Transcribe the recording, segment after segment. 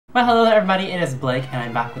Well, hello there everybody, it is Blake and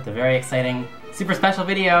I'm back with a very exciting, super special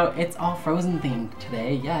video. It's all Frozen themed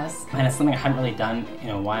today, yes. And it's something I hadn't really done in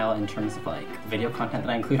a while in terms of like video content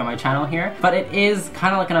that I include on my channel here. But it is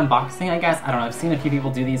kind of like an unboxing, I guess. I don't know, I've seen a few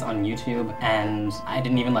people do these on YouTube and I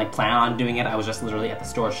didn't even like plan on doing it. I was just literally at the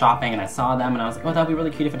store shopping and I saw them and I was like, oh, that'd be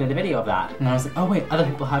really cute if I did a video of that. And I was like, oh wait, other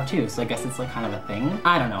people have too. So I guess it's like kind of a thing.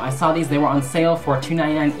 I don't know, I saw these, they were on sale for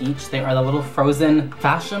 $2.99 each. They are the little Frozen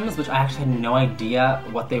FASHEMS, which I actually had no idea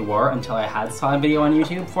what they were until I had saw a video on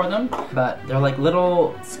YouTube for them. But they're like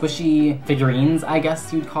little squishy figurines, I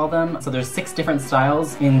guess you'd call them. So there's 6 different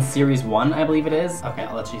styles in series 1, I believe it is. Okay,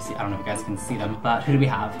 I'll let you see. I don't know if you guys can see them, but who do we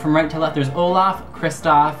have? From right to left, there's Olaf,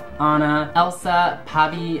 Kristoff, Anna, Elsa,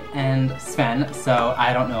 Pabi, and Sven. So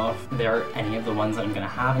I don't know if they're any of the ones that I'm gonna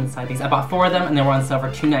have inside these. I bought 4 of them and they were on sale for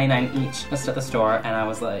 $2.99 each just at the store. And I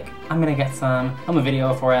was like, I'm gonna get some, film a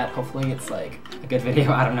video for it. Hopefully it's like a good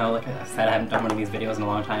video. I don't know, like I said, I haven't done one of these videos in a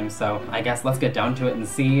long time. So I guess let's get down to it and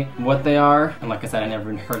see what they are. And like I said, I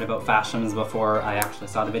never even heard about FASHEMS before I actually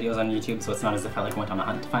saw the videos on YouTube. So it's not as if I like went on a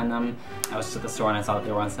hunt to find them. I was just at the store and I saw that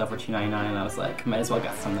they were on sale for $2.99 and I was like, might as well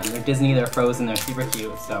get some of them. They're Disney, they're Frozen, they're super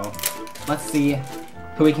cute. So let's see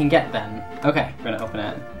who we can get then. Okay, we're gonna open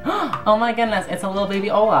it. Oh my goodness, it's a little baby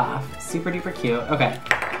Olaf. Super duper cute. Okay,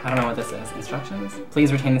 I don't know what this is. Instructions?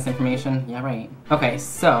 Please retain this information. Yeah, right. Okay,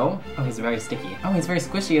 so, oh, he's very sticky. Oh, he's very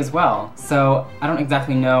squishy as well. So, I don't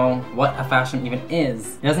exactly know what a FASHEM even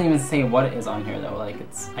is. It doesn't even say what it is on here though. Like,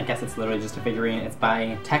 I guess it's literally just a figurine. It's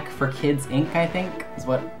by Tech for Kids Inc., I think, is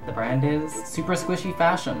what the brand is. Super squishy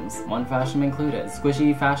FASHEMS. 1 FASHEM included.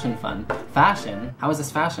 Squishy fashion fun. Fashion? How is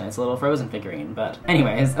this fashion? It's a little Frozen figurine, but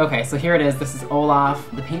anyways, okay, so here it is. This is Olaf.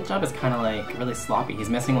 The paint job is kind of like really sloppy. He's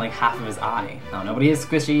missing like half of his eye. I don't know, but he is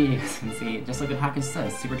squishy. You guys can see, just like the package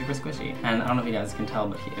says, super duper squishy. And I don't know if you guys can tell,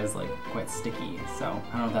 but he is like quite sticky. So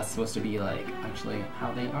I don't know if that's supposed to be like actually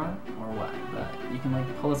how they are or what, but you can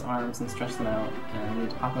like pull his arms and stretch them out and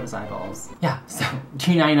pop out his eyeballs. Yeah, so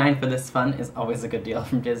 $2.99 for this fun is always a good deal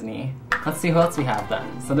from Disney. Let's see who else we have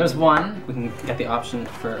then. So there's 1. We can get the option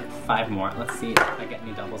for 5 more. Let's see if I get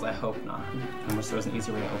any doubles. I hope not. I wish there was an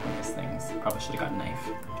easier way to open these things. Probably should have got a knife.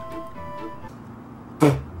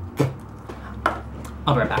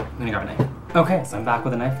 I'll be right back. I'm gonna grab a knife. Okay, so I'm back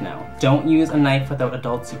with a knife now. Don't use a knife without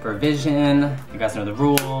adult supervision. You guys know the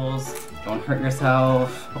rules. Don't hurt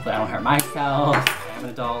yourself. Hopefully I don't hurt myself. I am an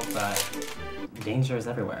adult, but danger is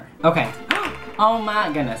everywhere. Okay. Oh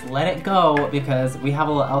my goodness, let it go because we have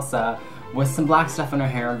a little Elsa with some black stuff in her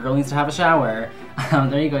hair. Girl needs to have a shower.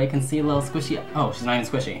 There you go, you can see a little squishy. Oh, she's not even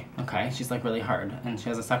squishy. Okay, she's like really hard and she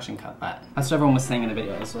has a suction cup. But that's what everyone was saying in the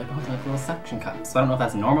video. It's like, oh, they're like little suction cups. So I don't know if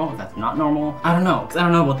that's normal, if that's not normal. I don't know, because I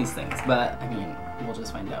don't know about these things. But I mean, we'll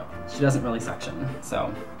just find out. She doesn't really suction,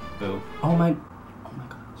 so boo. Oh my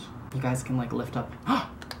gosh. You guys can like lift up.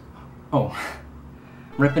 Oh.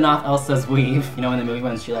 Ripping off Elsa's weave. You know in the movie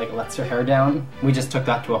when she like lets her hair down? We just took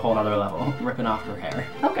that to a whole nother level. Ripping off her hair.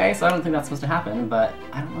 Okay, so I don't think that's supposed to happen, but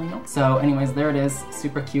I don't really know. So anyways, there it is.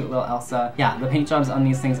 Super cute little Elsa. Yeah, the paint jobs on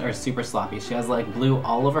these things are super sloppy. She has like blue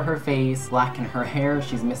all over her face, black in her hair.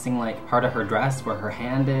 She's missing like part of her dress where her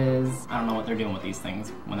hand is. I don't know what they're doing with these things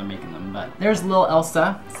when they're making them, but there's little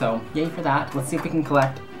Elsa. So yay for that. Let's see if we can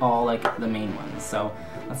collect all like the main ones. So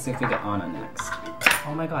let's see if we get Anna next.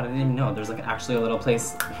 Oh my god, I didn't even know. There's like actually a little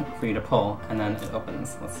place for you to pull and then it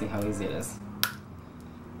opens. Let's see how easy it is.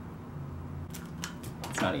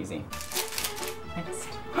 It's not easy. Next.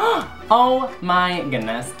 Oh my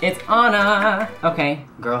goodness, it's Anna! Okay,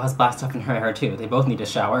 girl has black stuff in her hair too. They both need a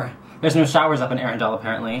shower. There's no showers up in Arendelle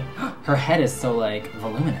apparently. Her head is so like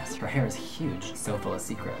voluminous. Her hair is huge, so full of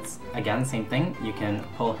secrets. Again, same thing. You can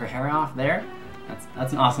pull her hair off there.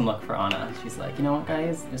 That's an awesome look for Anna. She's like, you know what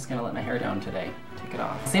guys, I'm just gonna let my hair down today. Take it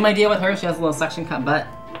off. Same idea with her, she has a little suction cup butt.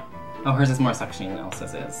 Oh, hers is more suctioning than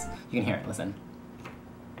Elsa's is. You can hear it, listen.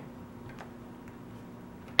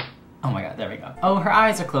 Oh my god, there we go. Oh, her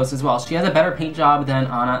eyes are closed as well. She has a better paint job than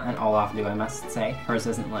Anna and Olaf do, I must say. Hers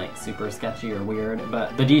isn't like super sketchy or weird,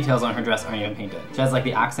 but the details on her dress aren't even painted. She has like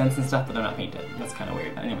the accents and stuff, but they're not painted. That's kind of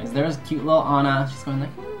weird. Anyways, there's cute little Anna. She's going like,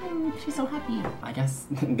 she's so happy. I guess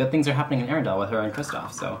good things are happening in Arendelle with her and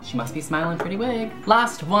Kristoff, so she must be smiling pretty big.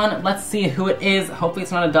 Last one, let's see who it is. Hopefully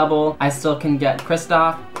it's not a double. I still can get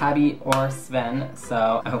Kristoff, Pabi, or Sven,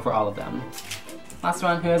 so I hope for all of them. Last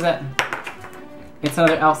one, who is it? It's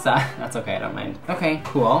another Elsa. That's okay, I don't mind. Okay,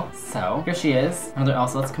 cool. So, here she is. Another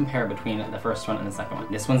Elsa. Let's compare between the first one and the second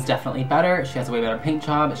one. This one's definitely better. She has a way better paint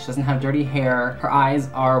job. She doesn't have dirty hair. Her eyes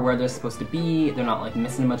are where they're supposed to be. They're not like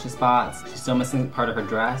missing a bunch of spots. She's still missing part of her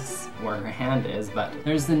dress where her hand is, but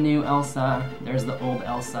there's the new Elsa. There's the old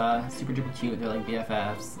Elsa. Super duper cute. They're like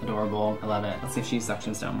BFFs. Adorable. I love it. Let's see if she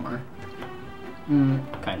sections down more.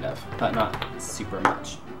 Kind of, but not super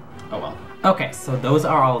much. Oh well. Okay, so those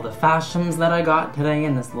are all the FASHEMS that I got today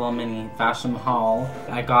in this little mini FASHEM haul.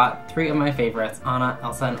 I got 3 of my favorites, Anna,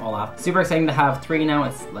 Elsa, and Olaf. Super exciting to have 3 now.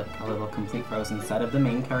 It's like a little complete Frozen set of the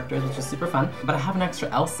main characters, which is super fun. But I have an extra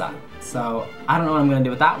Elsa, so I don't know what I'm gonna do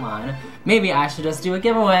with that one. Maybe I should just do a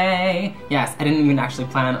giveaway. Yes, I didn't even actually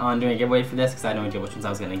plan on doing a giveaway for this because I had no idea which ones I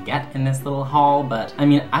was gonna get in this little haul, but I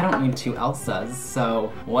mean, I don't need 2 Elsas,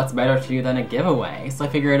 so what's better to do than a giveaway? So I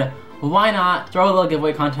figured, why not throw a little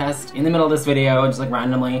giveaway contest in the middle of this video, just like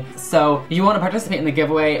randomly. So if you want to participate in the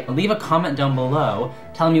giveaway, leave a comment down below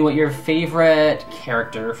telling me what your favorite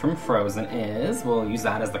character from Frozen is. We'll use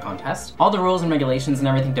that as the contest. All the rules and regulations and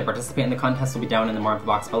everything to participate in the contest will be down in the more info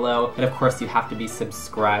box below. But of course you have to be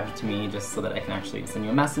subscribed to me just so that I can actually send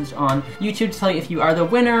you a message on YouTube to tell you if you are the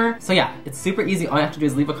winner. So yeah, it's super easy. All you have to do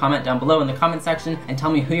is leave a comment down below in the comment section and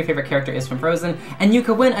tell me who your favorite character is from Frozen, and you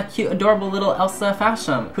could win a cute, adorable little Elsa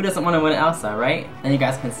FASHEM. Who doesn't want to win Elsa, right? Then you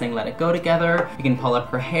guys can sing Let It Go together. You can pull up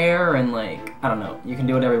her hair and like, I don't know, you can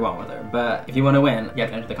do whatever you want with her. But if you want to win, you have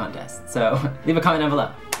to enter the contest. So leave a comment down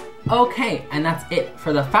below. Okay, and that's it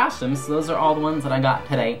for the FASHEMS. So those are all the ones that I got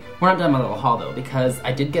today. We're not done with my little haul though, because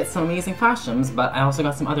I did get some amazing FASHEMS, but I also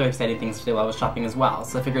got some other exciting things today while I was shopping as well.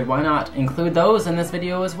 So I figured why not include those in this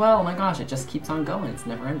video as well. Oh my gosh, it just keeps on going. It's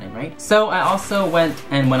never ending, right? So I also went,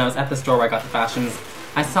 and when I was at the store where I got the FASHEMS,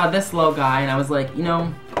 I saw this little guy and I was like, you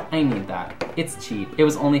know, I need that. It's cheap. It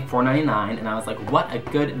was only $4.99 and I was like, what a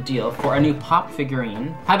good deal for a new pop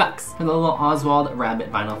figurine. $5 for the little Oswald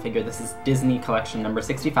Rabbit vinyl figure. This is Disney Collection number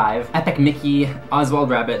 65. Epic Mickey, Oswald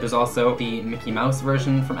Rabbit. There's also the Mickey Mouse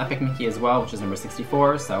version from Epic Mickey as well, which is number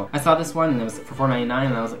 64. So I saw this one and it was for $4.99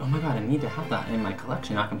 and I was like, oh my god, I need to have that in my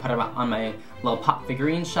collection. I can put it on my little pop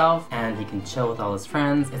figurine shelf and he can chill with all his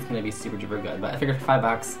friends. It's gonna be super duper good. But I figured for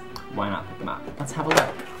 $5, why not pick them up? Let's have a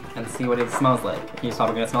look and see what it smells like. He's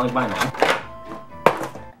probably gonna smell like vinyl.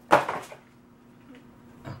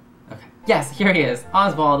 Oh, okay. Yes, here he is.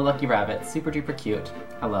 Oswald the Lucky Rabbit. Super duper cute.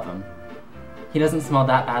 I love him. He doesn't smell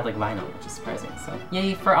that bad like vinyl, which is surprising, so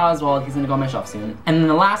yay for Oswald. He's gonna go on my shelf soon. And then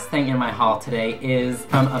the last thing in my haul today is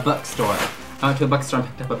from a bookstore. I went to a bookstore and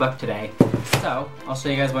picked up a book today. So, I'll show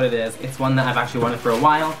you guys what it is. It's one that I've actually wanted for a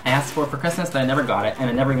while. I asked for it for Christmas, but I never got it, and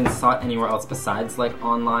I never even saw it anywhere else besides like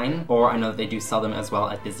online. Or I know that they do sell them as well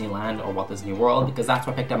at Disneyland or Walt Disney World, because that's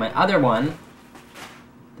where I picked up my other one.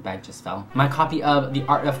 The bag just fell. My copy of The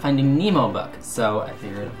Art of Finding Nemo book. So I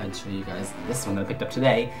figured I'd show you guys this one that I picked up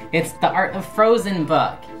today. It's The Art of Frozen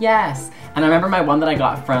book. Yes! And I remember my one that I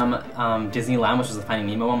got from Disneyland, which was the Finding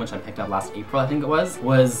Nemo one, which I picked up last April, I think it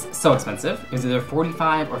was so expensive. It was either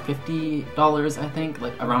 $45 or $50, I think,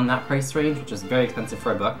 like around that price range, which is very expensive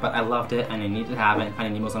for a book, but I loved it and I needed to have it. And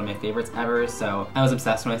Finding Nemo was one of my favorites ever, so I was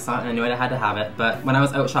obsessed when I saw it and I knew I had to have it. But when I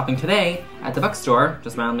was out shopping today at the bookstore,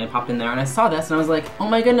 just randomly I popped in there and I saw this and I was like, oh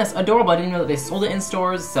my goodness, adorable. I didn't know that they sold it in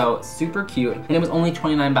stores, so super cute. And it was only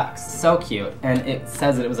 29 bucks. So cute. And it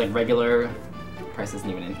says that it was like regular, price isn't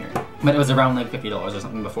even in here, but it was around like $50 or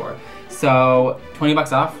something before. So 20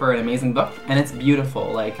 bucks off for an amazing book, and it's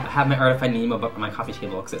beautiful. Like, I have my Art of Finding Nemo book on my coffee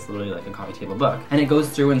table because it's literally like a coffee table book. And it goes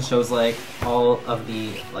through and shows like all of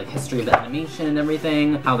the like history of the animation and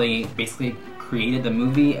everything, how they basically created the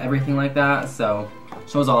movie, everything like that. So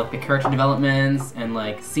shows all like the character developments and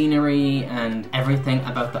like scenery and everything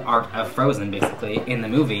about the art of Frozen basically in the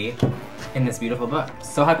movie in this beautiful book.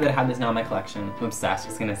 So happy that I have this now in my collection. I'm obsessed.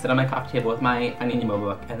 It's gonna sit on my coffee table with my Finding Nemo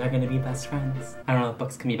book and they're gonna be best friends. I don't know if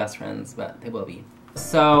books can be best friends, but they will be.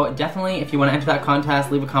 So definitely, if you want to enter that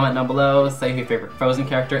contest, leave a comment down below, say who your favorite Frozen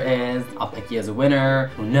character is. I'll pick you as a winner.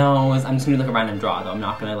 Who knows? I'm just gonna do like a random draw though. I'm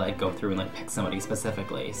not gonna like go through and like pick somebody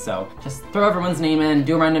specifically. So just throw everyone's name in,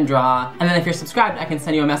 do a random draw, and then if you're subscribed, I can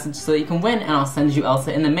send you a message so that you can win, and I'll send you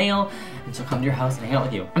Elsa in the mail, and she'll come to your house and hang out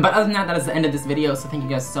with you. But other than that, that is the end of this video, so thank you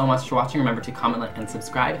guys so much for watching. Remember to comment, like, and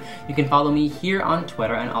subscribe. You can follow me here on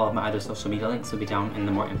Twitter, and all of my other social media links will be down in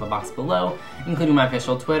the more info box below, including my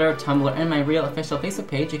official Twitter, Tumblr, and my real official Facebook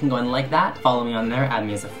page. You can go and like that, follow me on there, add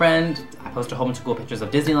me as a friend. I post a whole bunch of cool pictures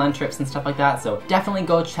of Disneyland trips and stuff like that, so definitely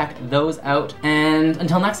go check those out. And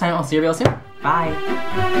until next time, I'll see you real soon. Bye!